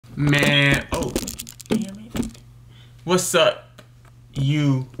Man, oh, damn it. What's up,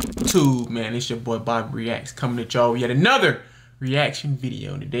 YouTube, man? It's your boy Bob Reacts coming at y'all with yet another reaction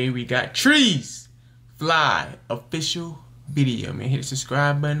video. Today we got Treeze Fly official video, man. Hit the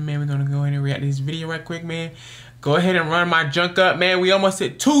subscribe button, man. We're gonna go ahead and react to this video right quick, man. Go ahead and run my junk up, man. We almost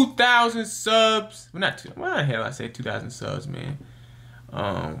hit 2,000 subs. Well, not two. Why the hell I say 2,000 subs, man?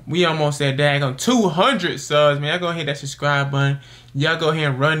 We almost said daggone 200 subs, man. Y'all go hit that subscribe button. Y'all go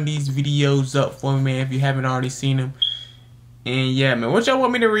ahead and run these videos up for me, man, if you haven't already seen them. And yeah, man, what y'all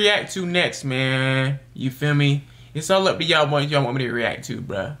want me to react to next, man? You feel me? It's all up to y'all what y'all want me to react to,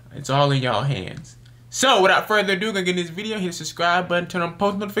 bruh. It's all in y'all hands. So without further ado, gonna get in this video, hit the subscribe button, turn on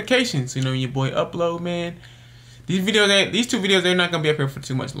post notifications so you know when your boy upload, man. These two videos, they're not gonna be up here for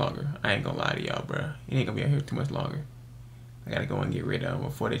too much longer. I ain't gonna lie to y'all, bruh. It ain't gonna be up here too much longer. I gotta go and get rid of them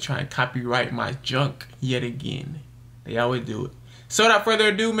before they try and copyright my junk yet again. They always do it. So without further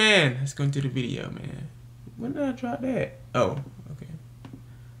ado, man, let's go into the video, man. When did I drop that? Oh, okay.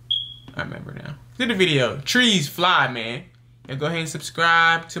 I remember now. To the video. Treeze Fly, man. Y'all go ahead and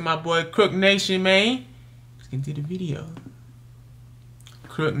subscribe to my boy Crook Nation, man. Let's get into the video.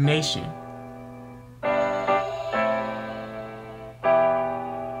 Crook Nation.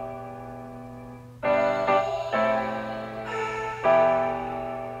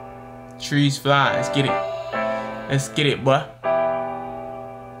 Treeze Fly, let's get it. Let's get it, boy.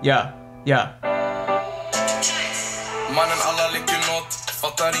 Ja, ja. Mannen alla leker nåt,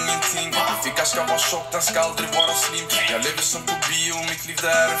 fattar ingenting. Fickan ska vara tjock, den ska aldrig vara slim. Jag lever som på bio, mitt liv det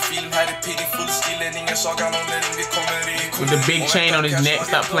är en film. Här är piding full stillen, ingen saga någon när vi kommer in. With the big chain on his neck,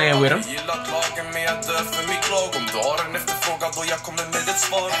 stop playing with him. Gillar lagen, men jag dör för mitt lag. Om du har en efterfrågan då jag kommer med ett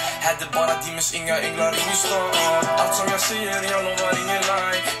svar. Här är bara demons, inga änglar, ingen star. Allt som jag säger, jag lovar ingen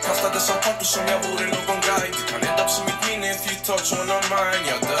lie. Kastade som papper som jag vore någon guide. Du kan ända upp som mitt minne, if you touch one of mine.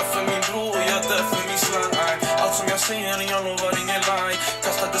 Jag dör för min bror och jag dör för min slang. Allt som jag säger, jag lovar ingen lie.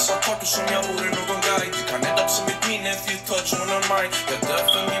 Kastade som papper som jag vore någon guide. Du kan ända upp som mitt minne, if you touch one of mine. Jag dör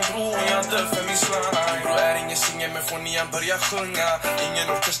för min bror och jag dör för min slang. Bro är ingen singel, men får nian börja sjunga. Ingen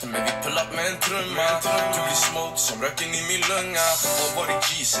orkester, men vi pull up med en trumma. Du blir smoke som röken i min lunga. Har varit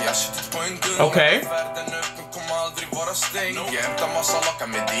G, så jag suttit på en gunga. Okay. Världen öppen kommer aldrig vara stängd. Jag hämtar massa lakan,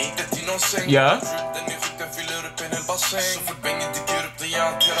 men det är inte till någon säng. Yeah. Den är sjuk, den fyller upp en hel bassäng. Så fort bängen dyker upp, då jag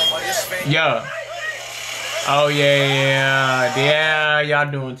hanterar varje sväng. Yeah. Oh yeah, yeah,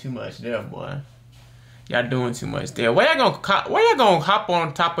 y'all doing too much there, boy. Y'all doing too much there. Why y'all gonna hop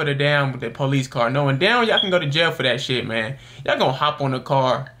on top of the damn with the police car, knowing damn y'all can go to jail for that shit, man? Y'all gonna hop on the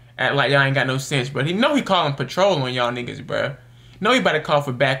car, act like y'all ain't got no sense, bro. He know he calling patrol on y'all niggas, bro. Know he about to call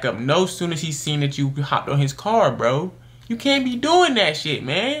for backup. No soon as he seen that you hopped on his car, bro. You can't be doing that shit,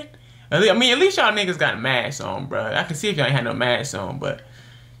 man. I mean, at least y'all niggas got masks on, bro. I can see if y'all ain't had no masks on, but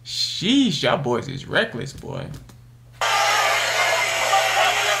sheesh, y'all boys is reckless, boy.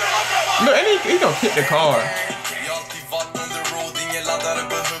 No, and he gonna kick the car.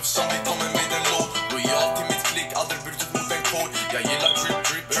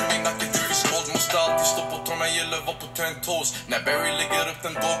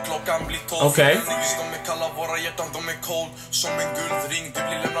 Okay.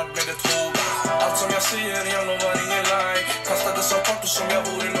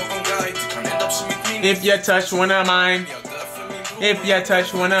 If you touch one of mine, if you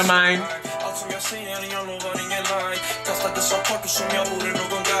touch one of mine.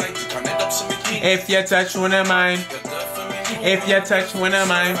 If you touch one of mine, if you touch one of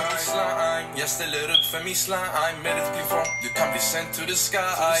mine. Jag ställer upp för min slime med ett kliv från, du kan bli sent to the sky.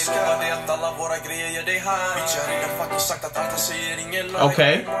 Lovar dig att alla våra grejer ger dig high. Bitch, jag har redan fucking sagt att allt jag säger ingen lie.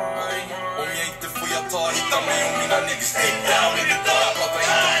 Okay. Om jag inte får jag ta, hitta mig och mina niggas take down. Vill du bara prata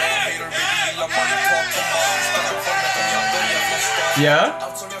inte med hater, vill du gilla money talk. Stanna kvar med om jag börjar från start. Yeah.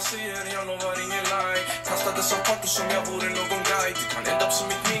 Allt som jag säger, jag lovar ingen lie. Kastade som papper som jag vore någon guide. Du kan ända upp som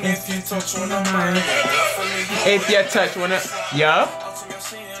mitt minne, if you touch one of mine. If you touch one of, yeah.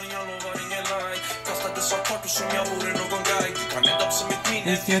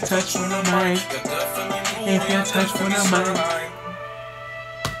 If you touch one of mine, if you touch one of mine.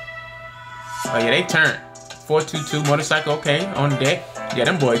 Oh yeah, they turned. 422 motorcycle, okay, on deck. Yeah,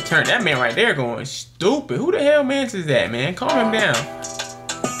 them boys turned. That man right there going stupid. Who the hell mans is that, man? Calm him down.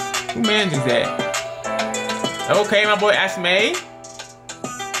 Who mans is that? Okay, my boy Asmay.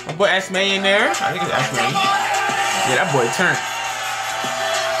 My boy Asmay in there. I think it's Asmay. Yeah, that boy turned.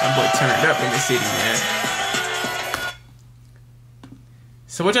 That boy turned up in the city, man.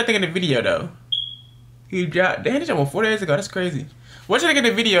 So what y'all think of the video though? He dropped, damn, this was 4 days ago, that's crazy. What y'all think of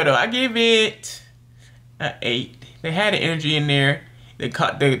the video though? I gave it an 8. They had the energy in there.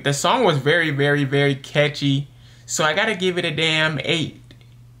 The song was very, very, very catchy. So I gotta give it a damn 8.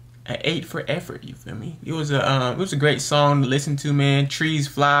 An 8 for effort, you feel me? It was a great song to listen to, man. Trees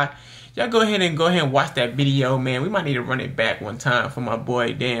fly. Y'all go ahead and watch that video, man. We might need to run it back one time for my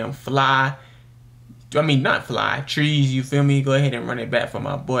boy, damn Fly. I mean, not Fly, Treeze, you feel me? Go ahead and run it back for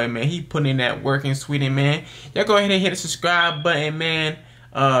my boy, man. He putting in that work in Sweden, man. Y'all go ahead and hit the subscribe button, man.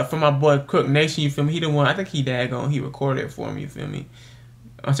 For my boy Crook Nation, you feel me? He the one, I think he recorded it for me, you feel me?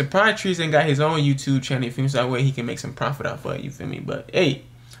 I'm surprised Treeze ain't got his own YouTube channel, you feel me? So that way he can make some profit off of it, you feel me? But hey,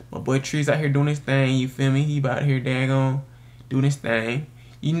 my boy Treeze out here doing his thing, you feel me? He about here daggone doing his thing.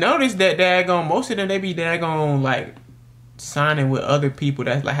 You notice that daggone, most of them, they be daggone like signing with other people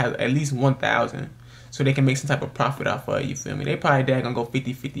that like have at least 1,000. So they can make some type of profit off of it, you feel me? They probably daggone go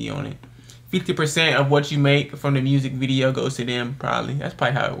 50-50 on it. 50% of what you make from the music video goes to them, probably. That's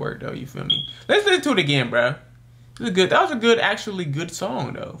probably how it worked, though, you feel me? Let's listen to it again, bro. That was a good, actually good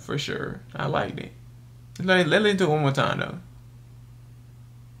song, though, for sure. I liked it. Let's listen to it one more time, though.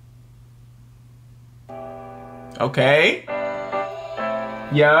 Okay.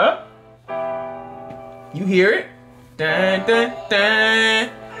 Yeah. You hear it? Dun, dun, dun.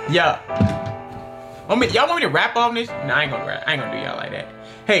 Yeah. Y'all want me to rap on this? Nah, I ain't gonna rap. I ain't gonna do y'all like that.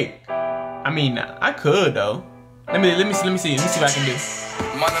 Hey, I mean, I could though. Let me see what I can do.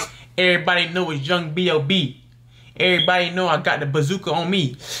 Everybody know it's Young B.O.B. Everybody know I got the bazooka on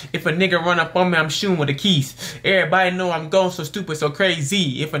me. If a nigga run up on me, I'm shooting with the keys. Everybody know I'm going so stupid, so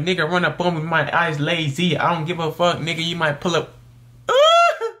crazy. If a nigga run up on me, my eyes lazy. I don't give a fuck, nigga. You might pull up.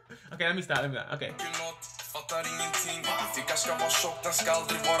 Okay, let me stop. Okay. Fattar ingenting. Fickan ska vara tjock, den ska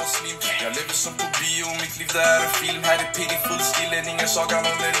aldrig vara slim. Jag lever som på bio, mitt liv det är en film. Här är pigg i full stil, ingen saga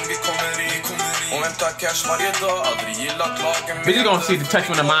håller in. Vi kommer in och hämtar cash varje dag. Aldrig gillat lagen. We're just gonna see the touch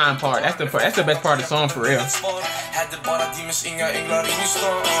on the mind part. That's the best part of the song for real. Hade bara demons, inga änglar in i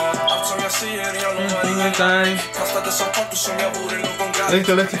stan. Allt som jag säger, jag lovar ingenting. Kastade som papper som jag vore någon guy.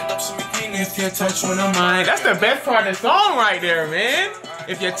 If you touch one of mine. That's the best part of the song right there, man.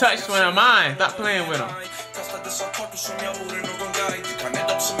 If you touch one of mine, stop playing with them.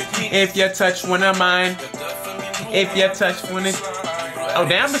 If you touch one of mine. If you touch one of... Oh,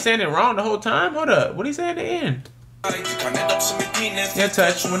 damn, I've been saying it wrong the whole time. Hold up. What did he say at the end? If you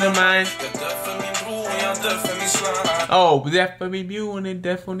touch one of mine. Oh, death for me, you and it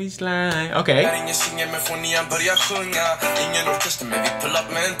death on this line. Okay.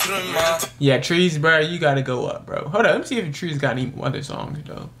 Yeah, Treeze, bro, you gotta go up, bro. Hold up, let me see if Treeze got any other songs,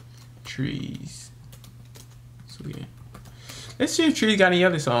 though. Treeze. Sweet. Let's see if Treeze got any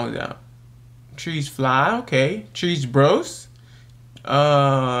other songs out. Treeze Fly, okay. Treeze Bros.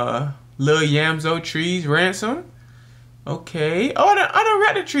 Lil Yamzo, Treeze Ransom. Okay. Oh, I done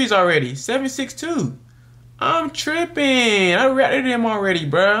read the Treeze already. 762. I'm tripping. I read him already,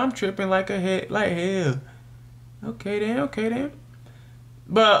 bro. I'm tripping like hell. Okay then.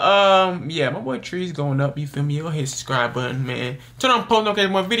 But yeah, my boy Treeze going up. You feel me? Go hit the subscribe button, man. Turn on post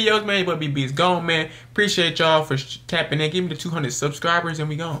notifications, more videos, man. But BB is gone, man. Appreciate y'all for tapping in. Give me the 200 subscribers, and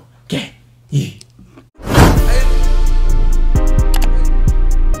we gone. Okay. Yeah.